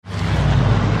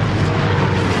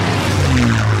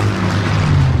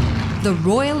The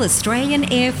Royal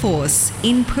Australian Air Force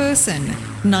in person,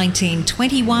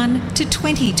 1921 to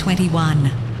 2021.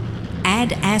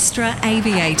 Ad Astra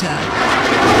Aviator.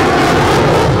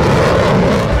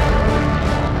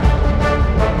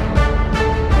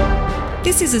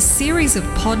 This is a series of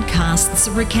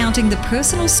podcasts recounting the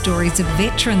personal stories of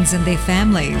veterans and their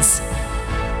families.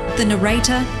 The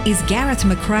narrator is Gareth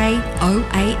McRae,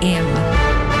 OAM.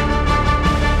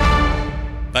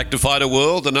 Back to Fighter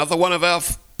World, another one of our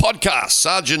podcasts,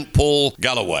 Sergeant Paul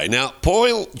Gallaway. Now,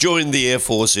 Paul joined the Air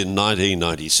Force in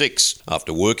 1996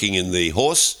 after working in the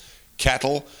horse,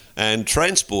 cattle and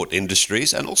transport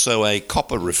industries and also a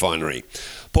copper refinery.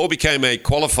 Paul became a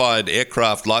qualified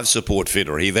aircraft life support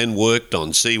fitter. He then worked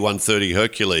on C-130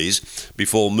 Hercules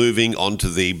before moving on to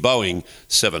the Boeing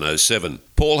 707.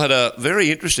 Paul had a very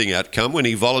interesting outcome when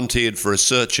he volunteered for a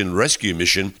search and rescue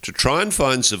mission to try and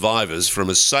find survivors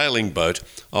from a sailing boat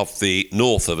off the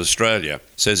north of Australia.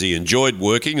 Says he enjoyed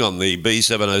working on the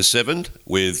B707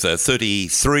 with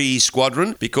 33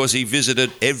 Squadron because he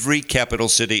visited every capital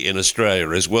city in Australia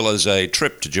as well as a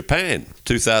trip to Japan.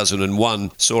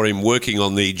 2001 saw him working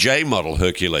on the J-model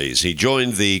Hercules. He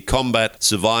joined the Combat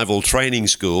Survival Training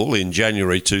School in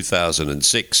January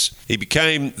 2006. He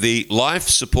became the Life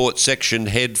Support Section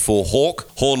head for Hawk,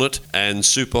 Hornet and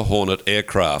Super Hornet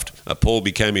aircraft. Paul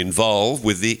became involved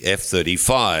with the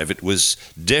F35. It was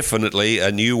definitely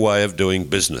a new way of doing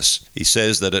business. He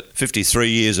says that at 53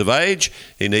 years of age,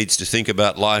 he needs to think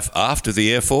about life after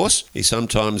the Air Force. He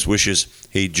sometimes wishes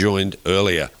he'd joined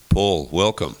earlier. Paul,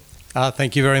 welcome.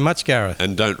 Thank you very much, Gareth.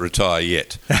 And don't retire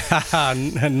yet.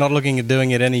 Not looking at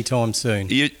doing it anytime soon.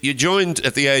 You joined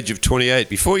at the age of 28.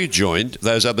 Before you joined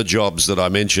those other jobs that I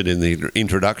mentioned in the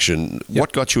introduction,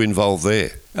 What got you involved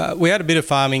there? We had a bit of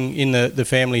farming in the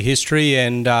family history,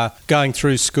 and going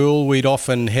through school, we'd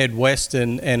often head west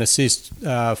and assist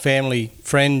family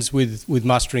friends with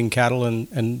mustering cattle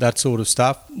and that sort of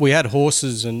stuff. We had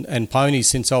horses and ponies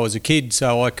since I was a kid,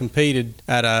 so I competed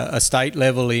at a state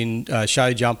level in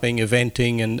show jumping,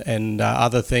 eventing and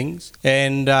other things.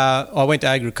 And I went to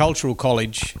agricultural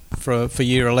college for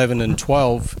year 11 and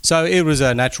 12. So it was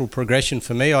a natural progression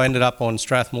for me. I ended up on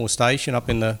Strathmore Station up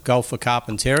in the Gulf of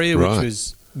Carpentaria, right, which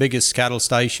was biggest cattle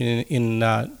station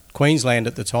in Queensland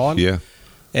at the time. Yeah.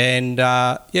 And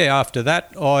after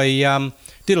that I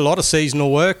did a lot of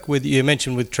seasonal work you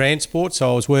mentioned with transport.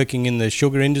 So I was working in the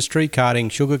sugar industry, carting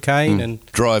sugar cane and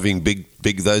driving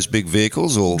those big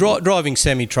vehicles, or driving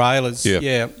semi-trailers.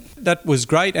 Yeah. That was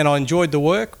great, and I enjoyed the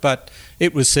work, but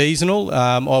it was seasonal.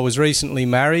 I was recently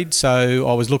married, so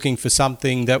I was looking for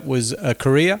something that was a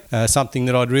career, something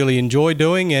that I'd really enjoy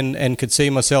doing and could see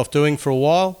myself doing for a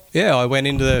while. Yeah, I went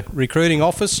into the recruiting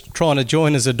office trying to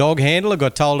join as a dog handler.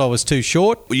 Got told I was too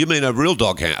short. Well, you mean a real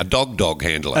dog handler? A dog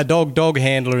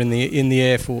handler in the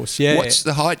Air Force, yeah. What's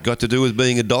the height got to do with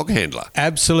being a dog handler?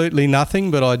 Absolutely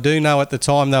nothing, but I do know at the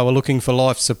time they were looking for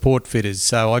life support fitters,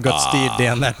 so I got steered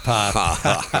down that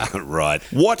path. Right.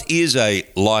 What is a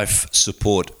life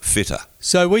support fitter?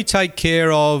 So we take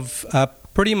care of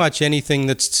pretty much anything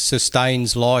that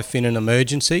sustains life in an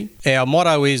emergency. Our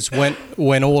motto is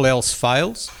when all else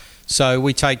fails. So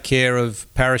we take care of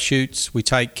parachutes, we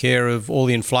take care of all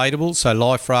the inflatables, so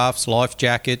life rafts, life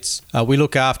jackets. We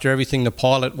look after everything the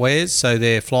pilot wears, so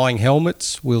their flying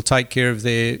helmets. We'll take care of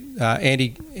their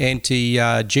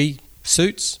anti-G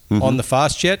suits on the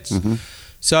fast jets. Mm-hmm.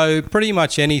 So pretty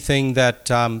much anything that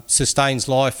sustains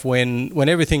life when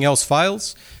everything else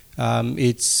fails.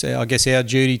 It's, I guess, our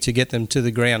duty to get them to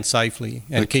the ground safely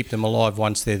and keep them alive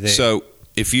once they're there. So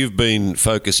if you've been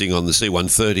focusing on the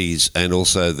C-130s and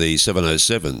also the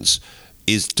 707s,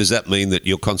 does that mean that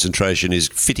your concentration is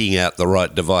fitting out the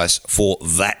right device for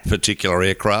that particular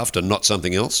aircraft and not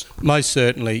something else? Most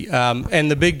certainly. And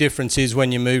the big difference is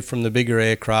when you move from the bigger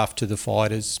aircraft to the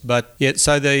fighters. But yeah,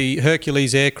 so the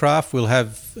Hercules aircraft will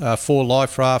have 4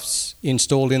 life rafts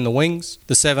installed in the wings.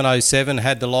 The 707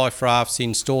 had the life rafts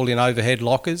installed in overhead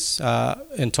lockers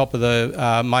on top of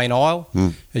the main aisle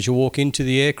as you walk into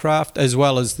the aircraft, as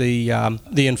well as the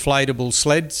inflatable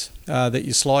sleds. That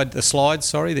you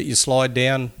slide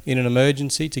down in an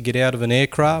emergency to get out of an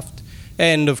aircraft,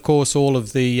 and of course all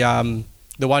of the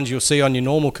ones you'll see on your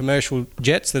normal commercial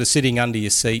jets that are sitting under your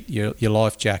seat, your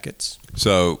life jackets.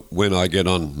 So when I get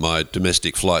on my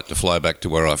domestic flight to fly back to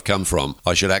where I've come from,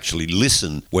 I should actually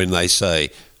listen when they say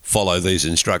follow these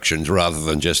instructions rather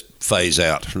than just phase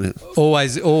out.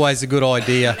 Always a good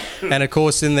idea. And of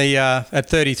course, in the at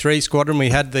 33 Squadron, we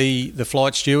had the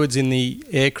flight stewards in the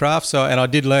aircraft. And I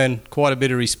did learn quite a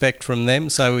bit of respect from them.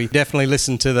 So we definitely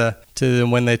listen to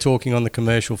them when they're talking on the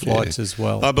commercial flights as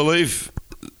well. I believe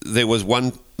there was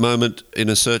one moment in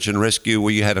a search and rescue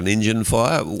where you had an engine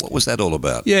fire. What was that all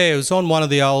about? Yeah, it was on one of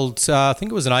the old, I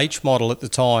think it was an H model at the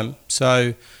time.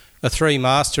 So a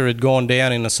three-master had gone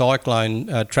down in a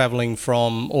cyclone travelling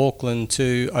from Auckland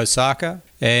to Osaka,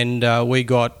 and we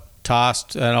got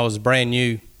tasked, and I was brand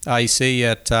new AC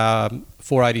at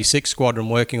 486 Squadron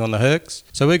working on the Hercs.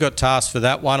 So we got tasked for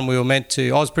that one.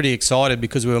 I was pretty excited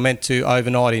because we were meant to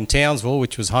overnight in Townsville,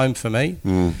 which was home for me.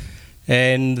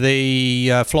 And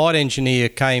the flight engineer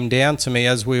came down to me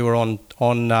as we were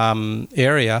on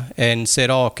area and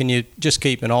said, can you just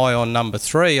keep an eye on number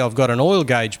 3? I've got an oil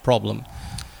gauge problem.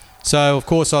 So, of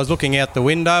course, I was looking out the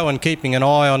window and keeping an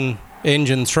eye on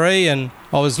engine 3, and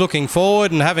I was looking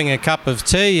forward and having a cup of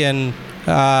tea, and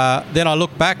then I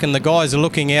looked back and the guys are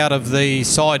looking out of the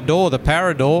side door, the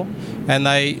para door, and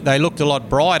they looked a lot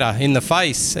brighter in the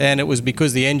face, and it was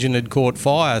because the engine had caught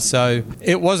fire. So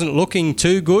it wasn't looking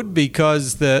too good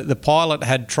because the pilot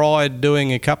had tried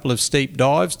doing a couple of steep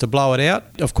dives to blow it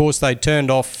out. Of course, they turned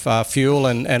off fuel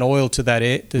and oil to that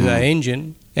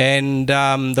engine, and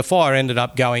the fire ended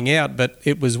up going out. But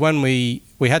it was when we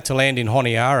had to land in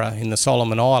Honiara in the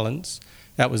Solomon Islands.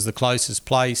 That was the closest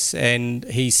place, and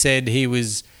he said he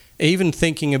was even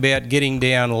thinking about getting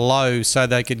down low so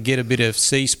they could get a bit of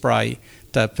sea spray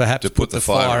to perhaps put the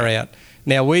fire out.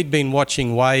 Now, we'd been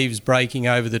watching waves breaking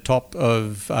over the top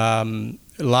of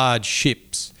large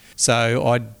ships, so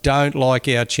I don't like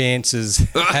our chances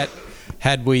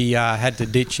had we had to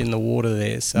ditch in the water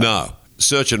there. So. No.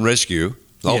 Search and rescue,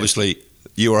 obviously... Yes.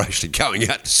 You were actually going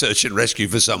out to search and rescue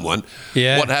for someone.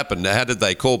 Yeah. What happened? How did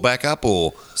they call back up?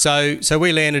 Or So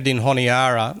we landed in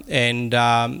Honiara, and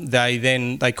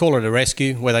they call it a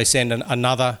rescue, where they send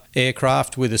another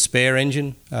aircraft with a spare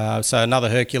engine. So another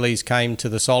Hercules came to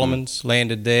the Solomons,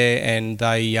 landed there, and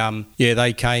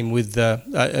they came with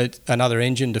another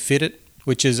engine to fit it,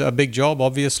 which is a big job,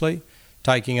 obviously.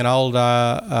 Taking an old,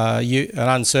 an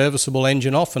unserviceable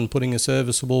engine off and putting a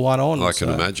serviceable one on. I can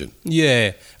imagine.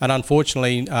 Yeah, and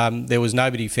unfortunately, there was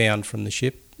nobody found from the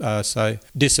ship, so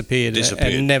disappeared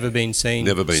and never been seen.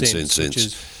 Never been seen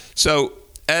since. So,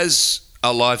 as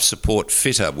a life support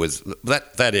fitter with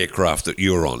that aircraft that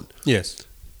you're on, yes,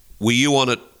 were you on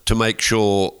it to make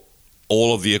sure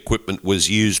all of the equipment was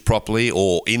used properly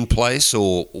or in place,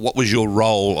 or what was your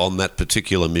role on that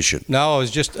particular mission? No, I was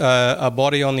just a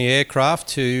body on the aircraft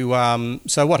to...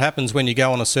 so what happens when you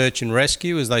go on a search and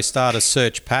rescue is they start a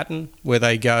search pattern where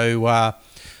they go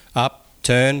up,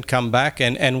 turn, come back,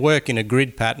 and work in a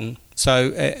grid pattern.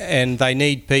 So, and they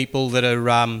need people that are,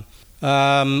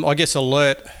 I guess,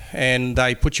 alert, and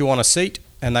they put you on a seat,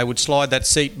 and they would slide that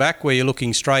seat back where you're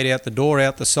looking straight out the door,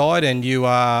 out the side, and you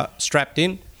are strapped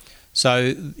in.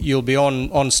 So you'll be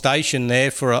on station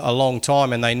there for a long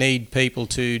time, and they need people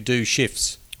to do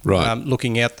shifts, right?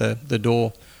 Looking out the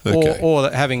door, okay.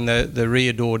 or having the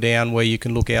rear door down where you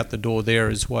can look out the door there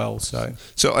as well. So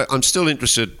I'm still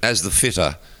interested as the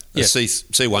fitter, the yes.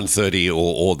 C-130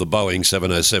 or the Boeing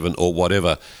 707 or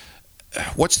whatever.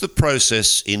 What's the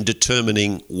process in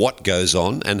determining what goes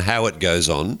on and how it goes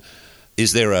on?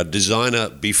 Is there a designer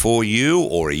before you,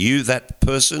 or are you that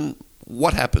person?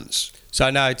 What happens? So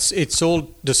no, it's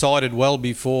all decided well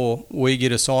before we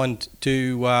get assigned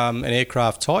to an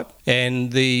aircraft type,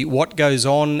 and what goes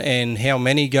on and how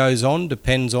many goes on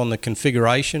depends on the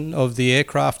configuration of the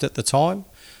aircraft at the time.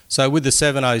 So with the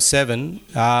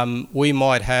 707, we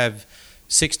might have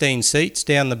 16 seats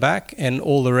down the back, and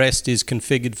all the rest is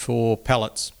configured for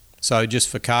pallets, so just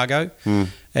for cargo.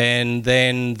 And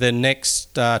then the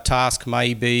next task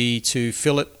may be to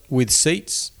fill it with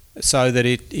seats, so that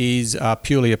it is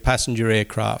purely a passenger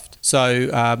aircraft.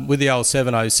 So with the old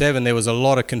 707, there was a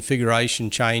lot of configuration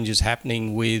changes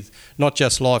happening with not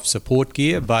just life support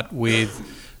gear, but with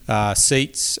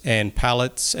seats and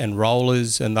pallets and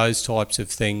rollers and those types of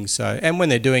things. So, and when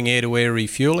they're doing air-to-air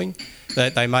refuelling,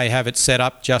 they may have it set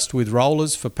up just with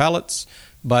rollers for pallets,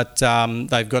 but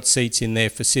they've got seats in there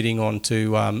for sitting on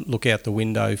to look out the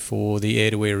window for the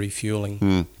air-to-air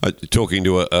refuelling. Talking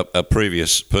to a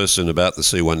previous person about the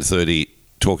C-130,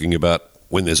 talking about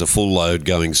when there's a full load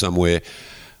going somewhere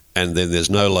and then there's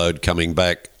no load coming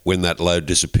back, when that load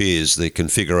disappears, the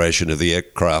configuration of the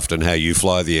aircraft and how you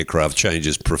fly the aircraft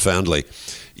changes profoundly.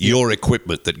 Your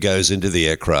equipment that goes into the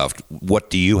aircraft,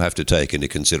 what do you have to take into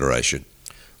consideration?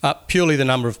 Purely the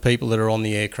number of people that are on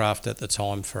the aircraft at the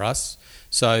time for us.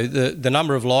 So the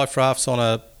number of life rafts on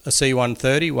a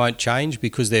C-130 won't change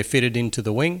because they're fitted into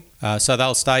the wing. So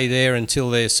they'll stay there until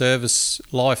their service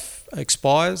life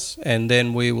expires, and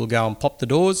then we will go and pop the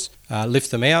doors,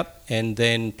 lift them out, and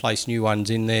then place new ones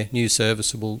in there, new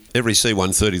serviceable. Every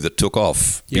C-130 that took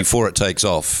off, before it takes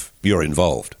off, you're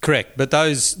involved. Correct, but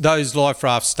those life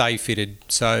rafts stay fitted.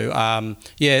 So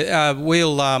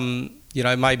we'll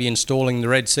maybe installing the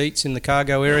red seats in the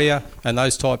cargo area and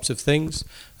those types of things.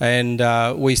 And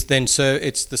we then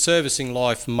it's the servicing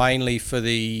life mainly for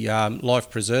the life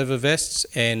preserver vests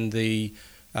and the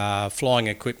flying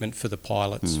equipment for the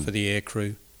pilots, for the air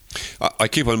crew. I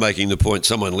keep on making the point,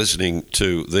 someone listening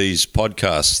to these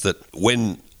podcasts, that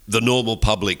when the normal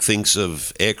public thinks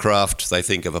of aircraft, they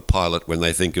think of a pilot. When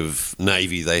they think of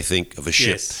Navy, they think of a ship.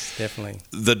 Yes, definitely.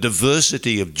 The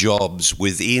diversity of jobs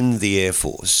within the Air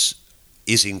Force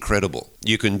is incredible.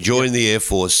 You can join the Air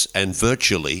Force and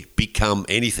virtually become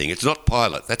anything. It's not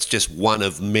pilot. That's just one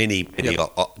of many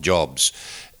jobs.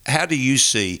 How do you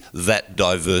see that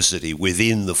diversity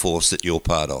within the force that you're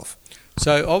part of?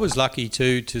 So I was lucky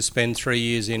to spend 3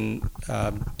 years in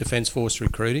Defence Force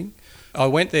recruiting. I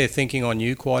went there thinking I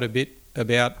knew quite a bit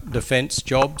about defence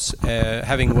jobs,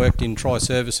 having worked in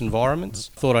tri-service environments.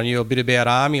 Thought I knew a bit about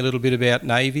Army, a little bit about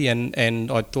Navy,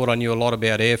 and I thought I knew a lot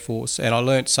about Air Force. And I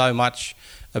learnt so much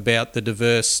about the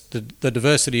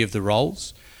diversity of the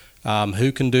roles,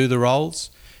 who can do the roles,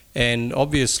 and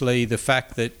obviously the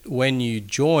fact that when you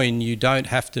join, you don't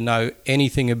have to know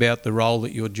anything about the role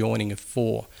that you're joining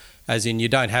for, as in you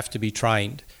don't have to be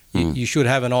trained. You should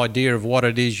have an idea of what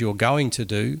it is you're going to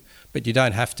do, but you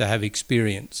don't have to have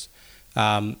experience.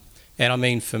 And I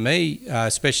mean, for me,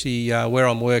 especially where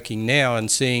I'm working now and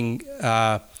seeing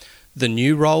the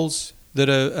new roles that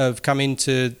have come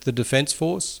into the Defence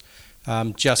Force.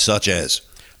 Such as?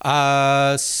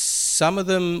 Some of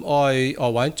them I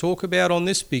won't talk about on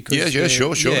this because...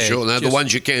 Sure. Now, the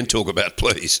ones you can talk about,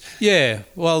 please. Yeah,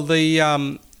 well,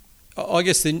 I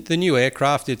guess the new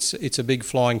aircraft, it's a big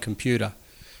flying computer.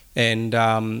 And,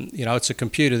 it's a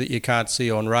computer that you can't see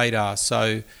on radar.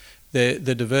 So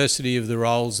the diversity of the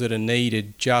roles that are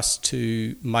needed just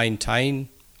to maintain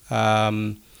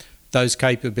those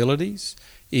capabilities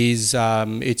is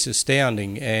it's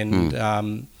astounding.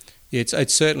 And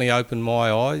it's certainly opened my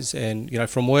eyes. And,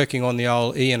 from working on the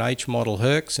old E&H model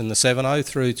Hercs and the 7.0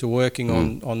 through to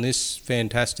working on this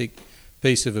fantastic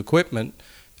piece of equipment,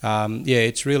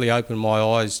 it's really opened my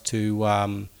eyes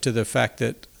to the fact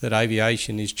that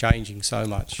aviation is changing so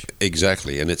much.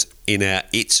 Exactly, and it's in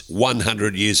its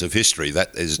 100 years of history.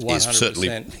 That is certainly...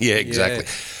 Yeah, exactly.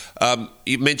 Yeah.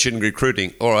 You mentioned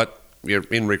recruiting. All right, you're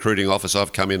in recruiting office.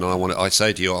 I've come in and I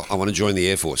say to you, I want to join the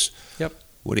Air Force. Yep.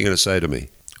 What are you going to say to me?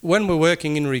 When we're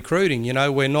working in recruiting,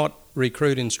 we're not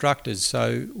recruit instructors,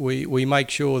 so we make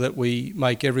sure that we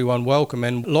make everyone welcome.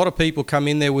 And a lot of people come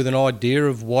in there with an idea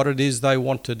of what it is they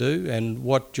want to do and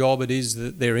what job it is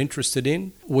that they're interested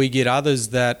in. We get others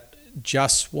that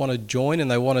just want to join and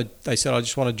they said, I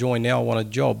just want to join now, I want a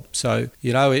job. So,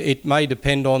 it may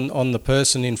depend on the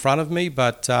person in front of me,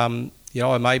 but,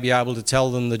 I may be able to tell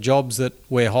them the jobs that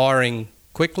we're hiring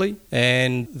quickly,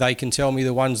 and they can tell me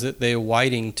the ones that they're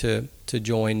waiting to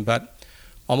join. But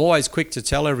I'm always quick to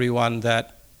tell everyone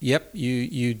that, you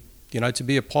to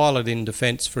be a pilot in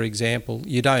defence, for example,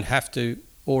 you don't have to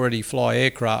already fly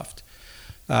aircraft.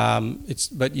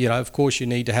 But of course, you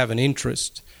need to have an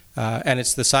interest. And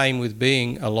it's the same with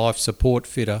being a life support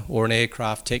fitter or an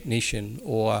aircraft technician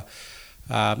or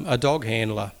a dog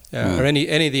handler or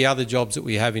any of the other jobs that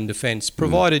we have in defence.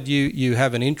 Provided you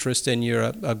have an interest and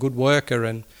you're a good worker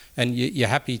and you're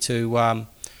happy to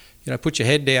put your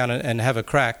head down and have a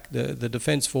crack, the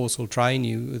Defence Force will train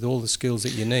you with all the skills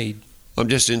that you need. I'm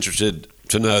just interested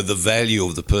to know the value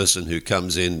of the person who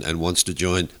comes in and wants to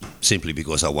join simply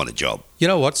because I want a job. You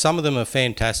know what? Some of them are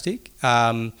fantastic.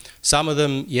 Some of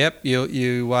them,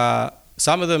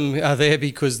 some of them are there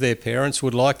because their parents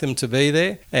would like them to be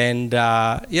there. And,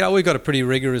 we've got a pretty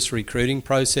rigorous recruiting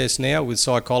process now with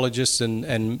psychologists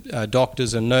and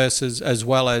doctors and nurses, as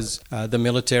well as the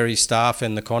military staff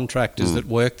and the contractors that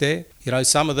work there.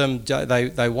 Some of them,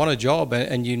 they want a job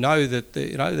and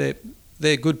that,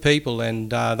 they're good people,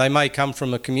 and they may come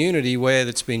from a community where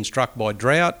it's been struck by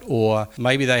drought, or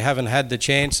maybe they haven't had the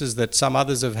chances that some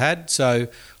others have had. So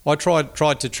I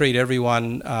tried to treat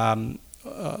everyone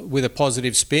with a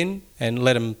positive spin and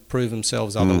let them prove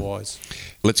themselves otherwise.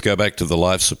 Let's go back to the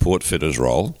life support fitters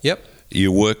role. Yep.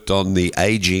 You worked on the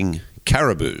ageing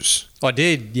caribous. I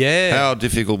did, yeah. How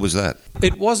difficult was that?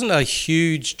 It wasn't a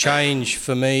huge change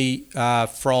for me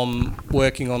from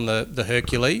working on the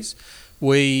Hercules.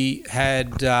 We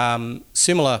had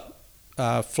similar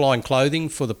flying clothing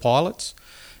for the pilots.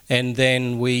 And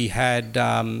then we had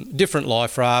different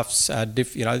life rafts.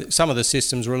 Some of the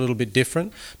systems were a little bit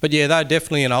different. But yeah, they're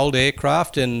definitely an old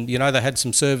aircraft, and they had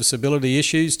some serviceability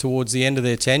issues towards the end of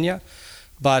their tenure.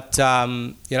 But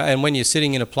and when you're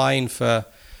sitting in a plane for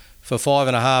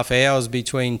 5.5 hours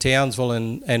between Townsville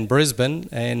and Brisbane,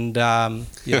 and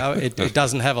it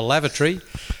doesn't have a lavatory,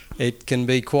 it can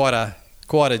be quite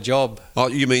a job. Oh,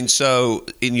 you mean so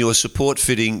in your support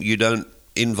fitting you don't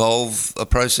involve a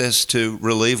process to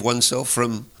relieve oneself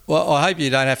from? Well, I hope you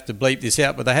don't have to bleep this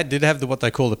out, but they did have what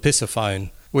they call the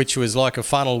pissophone, which was like a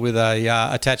funnel with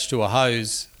attached to a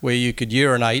hose where you could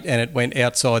urinate and it went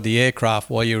outside the aircraft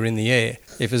while you were in the air.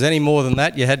 If there's any more than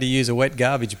that, you had to use a wet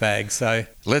garbage bag. So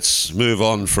let's move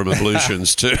on from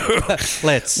ablutions to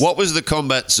let's. What was the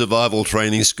combat survival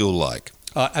training school like?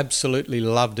 I absolutely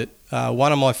loved it.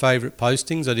 One of my favourite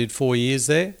postings. I did 4 years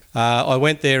there. I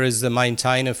went there as the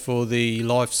maintainer for the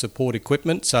life support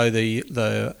equipment, so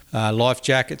the life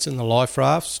jackets and the life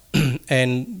rafts.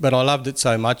 But I loved it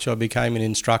so much, I became an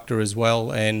instructor as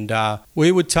well. And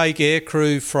we would take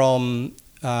aircrew from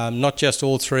not just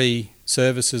all three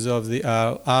services of the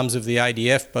arms of the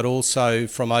ADF, but also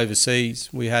from overseas.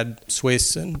 We had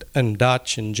Swiss and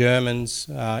Dutch and Germans,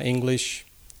 English.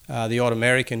 The odd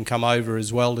American come over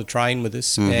as well to train with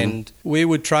us, and we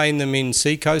would train them in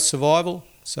seacoast survival,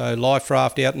 so life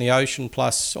raft out in the ocean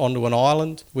plus onto an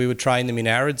island. We would train them in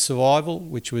arid survival,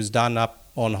 which was done up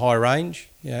on high range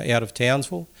out of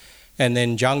Townsville, and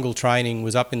then jungle training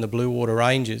was up in the Blue Water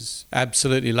Ranges.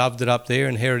 Absolutely loved it up there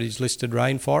in heritage listed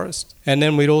rainforest. And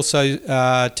then we'd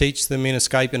also teach them in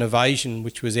escape and evasion,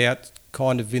 which was out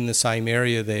kind of in the same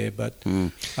area there, but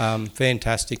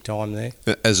fantastic time there.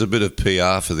 As a bit of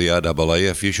PR for the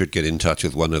RAAF, you should get in touch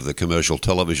with one of the commercial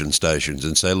television stations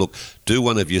and say, look, do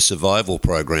one of your survival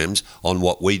programs on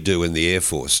what we do in the Air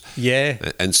Force. Yeah.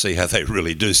 And see how they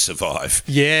really do survive.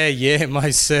 Yeah,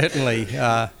 most certainly.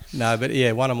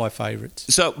 One of my favourites.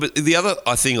 So, but the other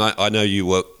thing I know you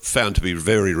were found to be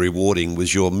very rewarding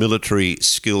was your military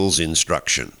skills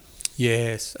instruction.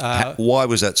 Yes. Why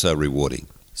was that so rewarding?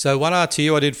 So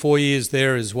 1RTU, I did 4 years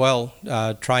there as well,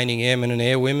 training airmen and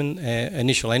airwomen,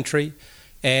 initial entry.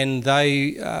 And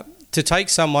they, to take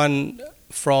someone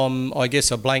from, I guess,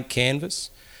 a blank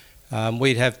canvas,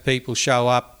 we'd have people show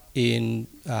up in,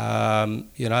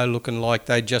 looking like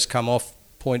they'd just come off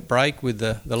Point Break with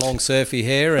the long surfy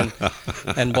hair.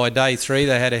 And by day 3,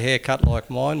 they had a haircut like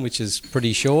mine, which is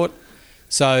pretty short.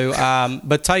 So,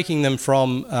 but taking them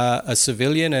from a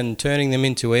civilian and turning them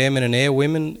into airmen and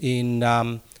airwomen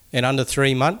in under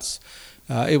 3 months,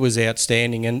 it was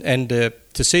outstanding. And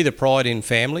to see the pride in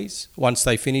families once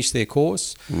they finish their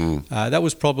course, that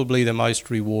was probably the most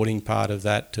rewarding part of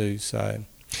that too. So,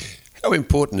 how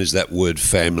important is that word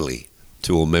family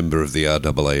to a member of the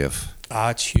RAAF?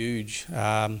 It's huge.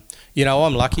 I'm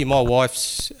lucky. My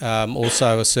wife's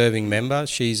also a serving member.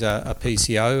 She's a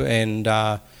PCO,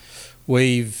 and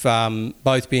we've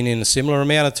both been in a similar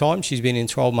amount of time. She's been in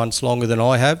 12 months longer than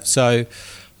I have. So,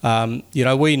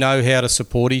 we know how to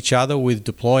support each other with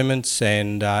deployments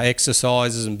and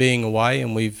exercises and being away,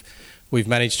 and we've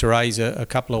managed to raise a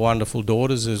couple of wonderful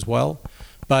daughters as well.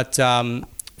 But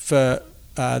for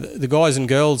the guys and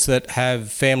girls that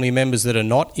have family members that are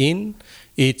not in,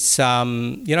 it's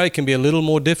it can be a little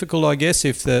more difficult, I guess,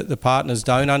 if the partners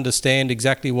don't understand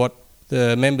exactly what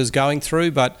the member's going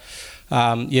through. But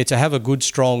to have a good,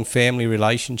 strong family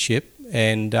relationship,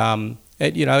 and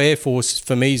Air Force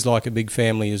for me is like a big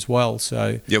family as well.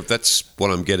 So yeah, that's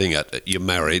what I'm getting at. You're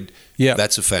married. Yeah,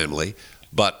 that's a family,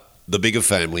 but the bigger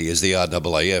family is the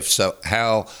RAAF. So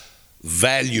how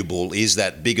valuable is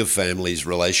that bigger family's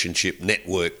relationship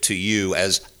network to you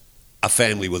as a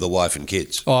family with a wife and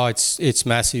kids? Oh, it's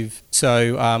massive.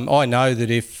 So I know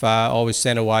that if I was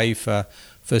sent away for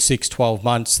 6-12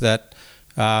 months, that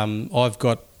I've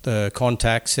got the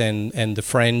contacts and the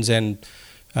friends and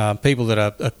people that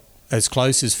are as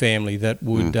close as family that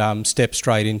would step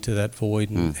straight into that void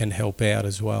and help out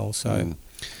as well. So,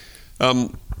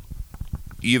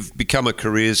 you've become a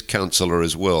careers counsellor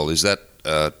as well. Is that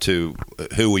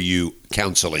who are you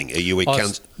counselling? Are you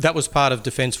that was part of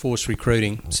Defence Force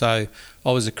recruiting. So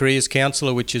I was a careers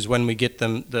counsellor, which is when we get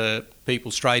the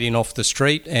people straight in off the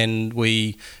street and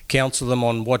we counsel them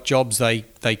on what jobs they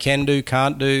can do,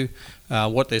 can't do,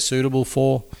 what they're suitable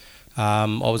for. I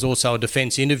was also a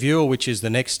defence interviewer, which is the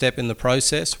next step in the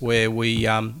process, where we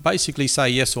basically say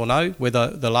yes or no. We're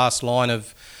the last line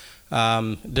of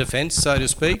defence, so to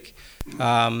speak.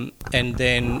 And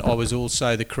then I was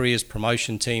also the careers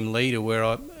promotion team leader, where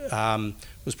I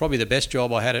was probably the best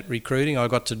job I had at recruiting. I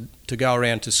got to go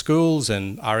around to schools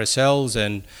and RSLs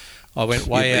and I went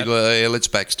way out. Let's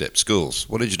backstep. Schools.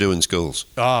 What did you do in schools?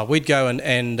 We'd go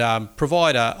and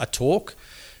provide a talk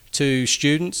to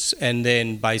students, and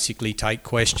then basically take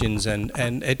questions, and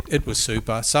it was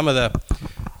super. Some of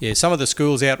the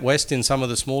schools out west in some of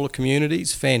the smaller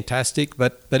communities, fantastic.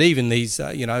 But even these,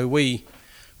 we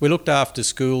looked after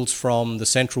schools from the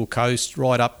Central Coast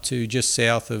right up to just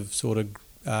south of sort of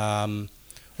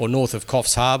or north of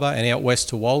Coffs Harbour and out west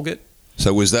to Walgett.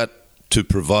 So was that to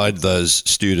provide those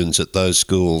students at those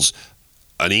schools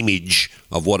an image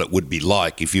of what it would be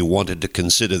like if you wanted to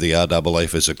consider the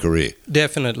RAAF as a career?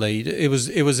 Definitely. It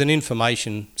was an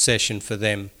information session for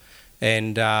them,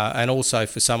 and also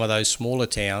for some of those smaller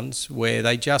towns where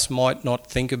they just might not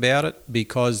think about it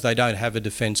because they don't have a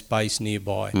defence base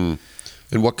nearby. And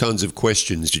what kinds of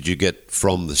questions did you get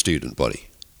from the student body?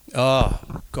 Oh,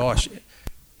 gosh.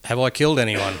 Have I killed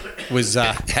anyone?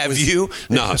 Have you?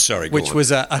 No, sorry. Which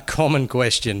was a common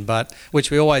question, but which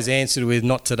we always answered with,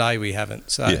 "Not today, we haven't."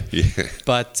 So, yeah.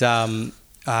 But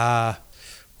the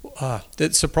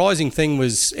surprising thing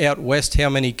was out west how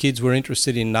many kids were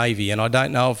interested in Navy, and I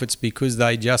don't know if it's because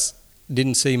they just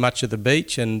didn't see much of the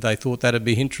beach and they thought that'd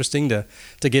be interesting to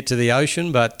get to the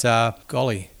ocean. But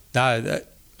golly, no.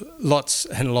 Lots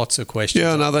and lots of questions.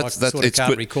 Yeah, no, I sort of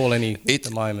can't recall any at the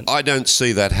moment. I don't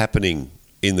see that happening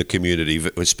in the community,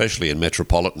 especially in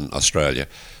metropolitan Australia,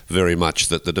 very much,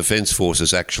 that the Defence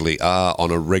Forces actually are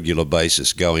on a regular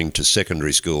basis going to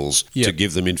secondary schools to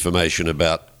give them information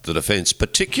about the defence,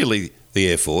 particularly the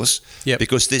Air Force,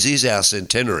 because this is our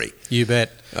centenary. You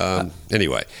bet.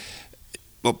 Anyway,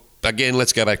 well, again,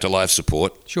 let's go back to life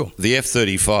support. Sure. The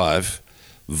F35,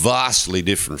 vastly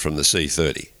different from the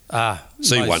C-30.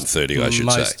 C-130, I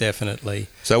should say. Most definitely.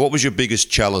 So what was your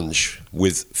biggest challenge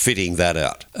with fitting that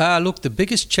out? Look, the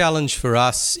biggest challenge for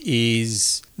us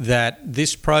is that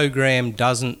this program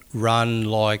doesn't run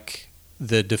like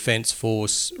the Defence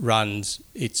Force runs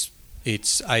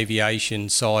its aviation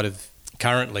side of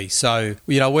currently. So,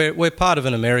 we're part of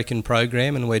an American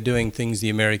program and we're doing things the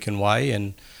American way,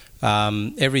 and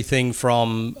everything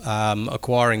from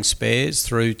acquiring spares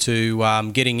through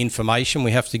to getting information.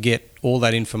 We have to get all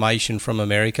that information from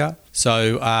America.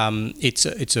 So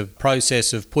it's a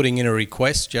process of putting in a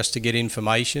request just to get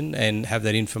information and have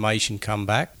that information come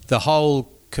back. The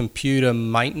whole computer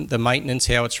maintenance,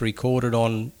 how it's recorded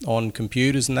on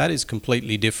computers and that is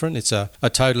completely different. It's a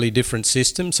totally different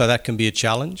system, so that can be a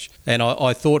challenge. And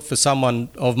I thought for someone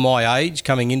of my age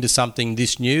coming into something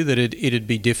this new that it'd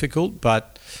be difficult,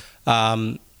 but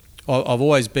I've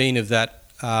always been of that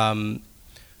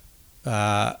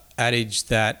adage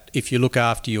that if you look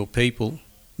after your people,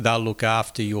 they'll look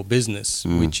after your business,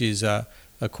 which is a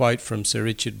quote from Sir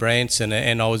Richard Branson.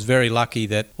 And I was very lucky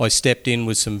that I stepped in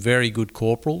with some very good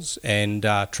corporals and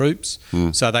troops,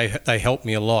 so they helped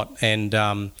me a lot, and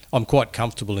I'm quite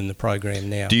comfortable in the program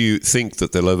now. Do you think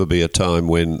that there'll ever be a time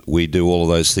when we do all of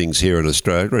those things here in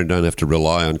Australia and don't have to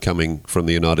rely on coming from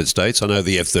the United States? I know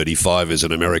the F-35 is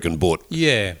an American bought.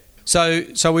 Yeah.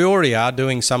 So we already are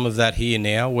doing some of that here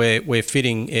now. We're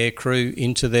fitting aircrew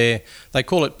into their, they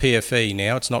call it PFE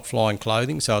now. It's not flying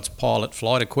clothing, so it's pilot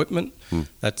flight equipment.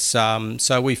 That's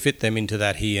so we fit them into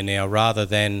that here now, rather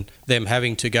than them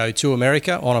having to go to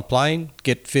America on a plane,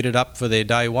 get fitted up for their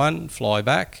day one, fly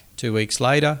back 2 weeks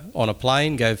later on a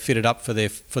plane, go fit it up for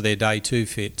their day two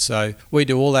fit. So we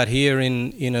do all that here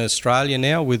in Australia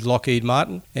now with Lockheed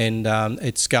Martin, and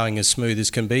it's going as smooth as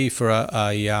can be for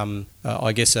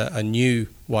I guess a new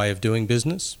way of doing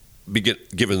business.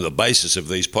 Given the basis of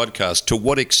these podcasts, to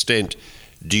what extent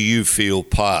do you feel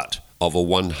part of a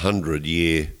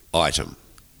 100-year item?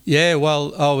 Yeah,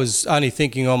 well, I was only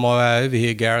thinking on my way over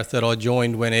here, Gareth, that I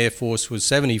joined when Air Force was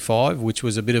 75, which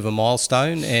was a bit of a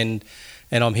milestone, and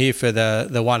I'm here for the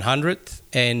 100th.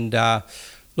 And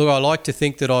look, I like to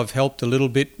think that I've helped a little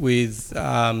bit with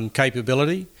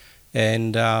capability,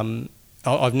 and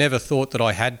I've never thought that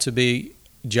I had to be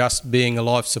just being a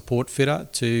life support fitter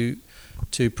to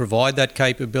provide that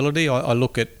capability. I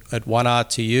look at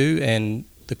 1RTU and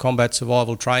the Combat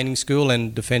Survival Training School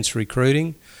and Defence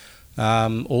Recruiting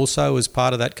also as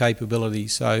part of that capability.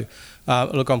 So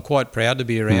look, I'm quite proud to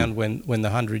be around when the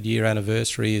 100-year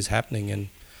anniversary is happening, and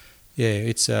yeah,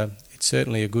 it's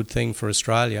certainly a good thing for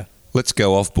Australia. Let's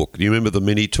go off book. Do you remember the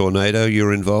mini tornado you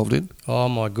were involved in? Oh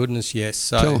my goodness, yes.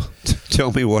 So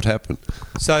tell me what happened.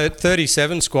 So at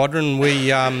 37 Squadron,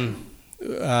 we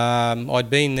I'd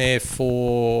been there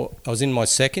I was in my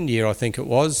second year, I think it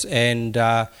was, and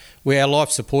our life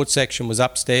support section was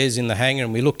upstairs in the hangar,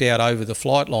 and we looked out over the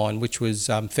flight line, which was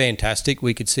fantastic.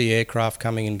 We could see aircraft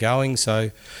coming and going,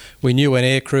 so we knew when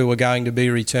aircrew were going to be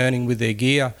returning with their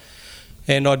gear.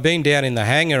 And I'd been down in the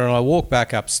hangar and I walked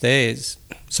back upstairs.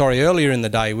 Earlier in the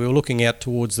day we were looking out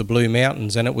towards the Blue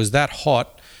Mountains and it was that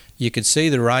hot. You could see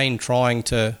the rain trying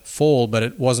to fall, but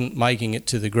it wasn't making it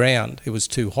to the ground. It was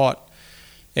too hot.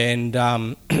 And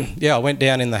I went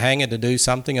down in the hangar to do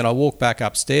something and I walked back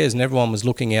upstairs and everyone was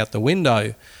looking out the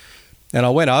window. And I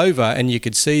went over and you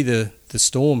could see the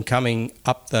storm coming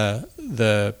up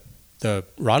the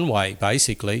runway,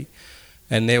 basically.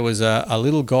 And there was a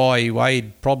little guy, he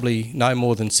weighed probably no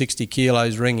more than 60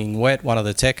 kilos, wringing wet, one of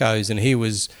the techos, and he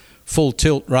was full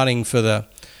tilt running for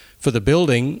the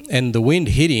building, and the wind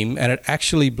hit him and it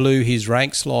actually blew his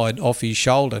rank slide off his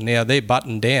shoulder. Now they're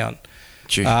buttoned down.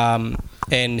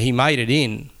 And he made it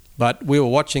in, but we were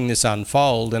watching this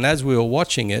unfold, and as we were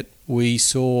watching it, we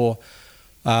saw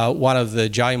one of the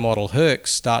J model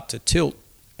Hercs start to tilt,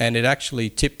 and it actually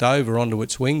tipped over onto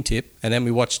its wingtip, and then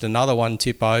we watched another one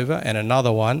tip over and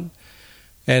another one,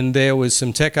 and there was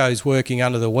some techos working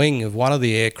under the wing of one of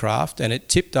the aircraft, and it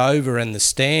tipped over and the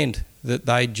stand that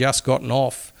they'd just gotten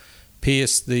off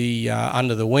pierced the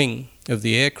under the wing of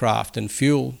the aircraft, and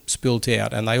fuel spilt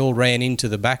out, and they all ran into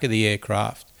the back of the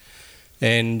aircraft.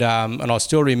 And I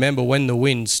still remember when the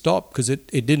wind stopped, because it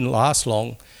didn't last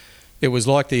long. It was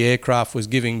like the aircraft was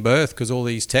giving birth, because all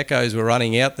these techos were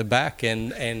running out the back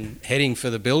and heading for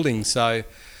the building. So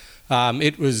there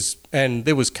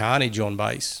was carnage on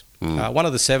base. One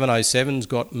of the 707s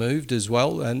got moved as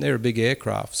well, and they're a big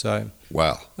aircraft. So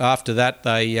wow. After that,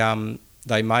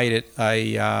 they made it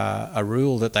a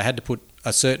rule that they had to put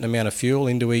a certain amount of fuel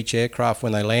into each aircraft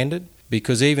when they landed,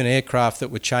 because even aircraft that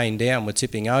were chained down were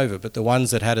tipping over, but the ones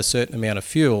that had a certain amount of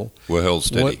fuel were held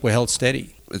steady. Were held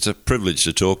steady. It's a privilege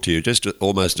to talk to you. Just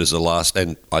almost as a last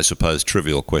and, I suppose,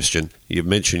 trivial question. You've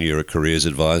mentioned you're a careers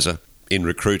advisor. In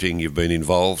recruiting, you've been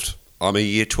involved. I'm a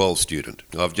Year 12 student.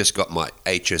 I've just got my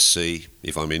HSC,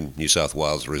 if I'm in New South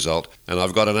Wales, result, and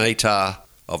I've got an ATAR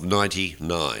of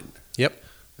 99. Yep.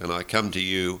 And I come to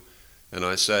you and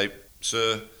I say,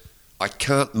 sir, I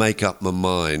can't make up my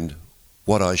mind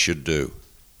what I should do.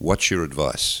 What's your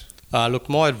advice? Look,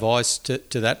 my advice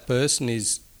to that person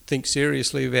is think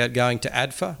seriously about going to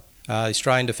ADFA,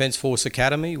 Australian Defence Force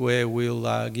Academy, where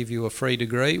we'll give you a free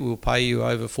degree. We'll pay you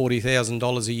over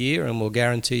 $40,000 a year and we'll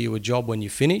guarantee you a job when you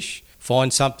finish.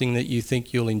 Find something that you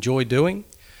think you'll enjoy doing,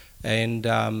 and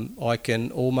I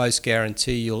can almost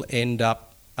guarantee you'll end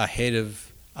up ahead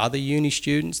of other uni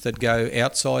students that go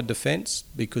outside defence,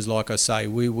 because like I say,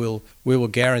 we will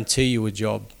guarantee you a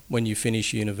job when you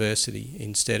finish university,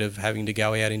 instead of having to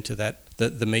go out into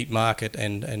the meat market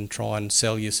and try and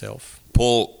sell yourself.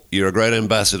 Paul, you're a great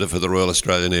ambassador for the Royal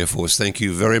Australian Air Force. Thank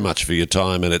you very much for your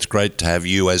time, and it's great to have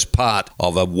you as part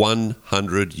of a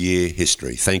 100-year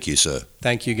history. Thank you, sir.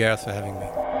 Thank you, Gareth, for having me.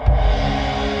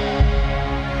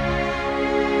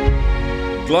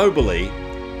 Globally,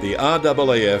 the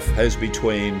RAAF has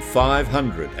between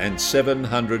 500 and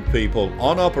 700 people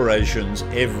on operations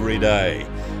every day,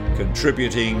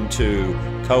 contributing to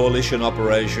coalition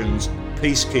operations,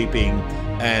 peacekeeping,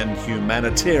 and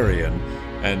humanitarian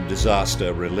and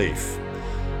disaster relief.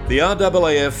 The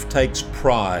RAAF takes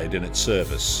pride in its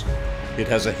service. It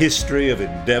has a history of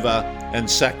endeavour and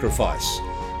sacrifice,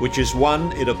 which has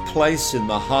won it a place in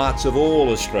the hearts of all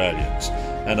Australians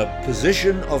and a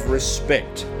position of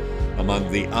respect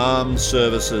among the armed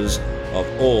services of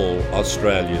all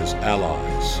Australia's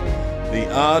allies. The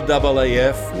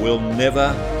RAAF will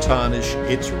never tarnish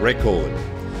its record.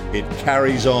 It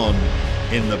carries on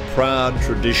in the proud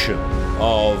tradition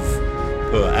of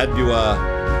Per Ardua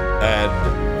ad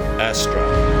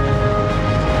Astra.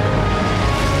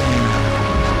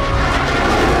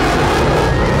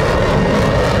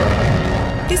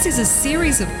 This is a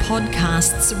series of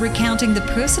podcasts recounting the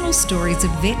personal stories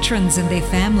of veterans and their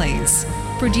families.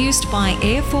 Produced by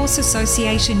Air Force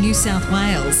Association New South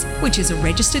Wales, which is a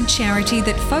registered charity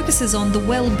that focuses on the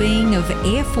well-being of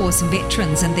Air Force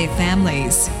veterans and their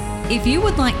families. If you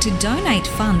would like to donate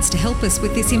funds to help us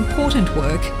with this important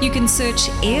work, you can search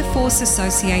Air Force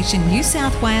Association New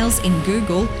South Wales in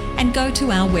Google and go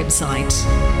to our website.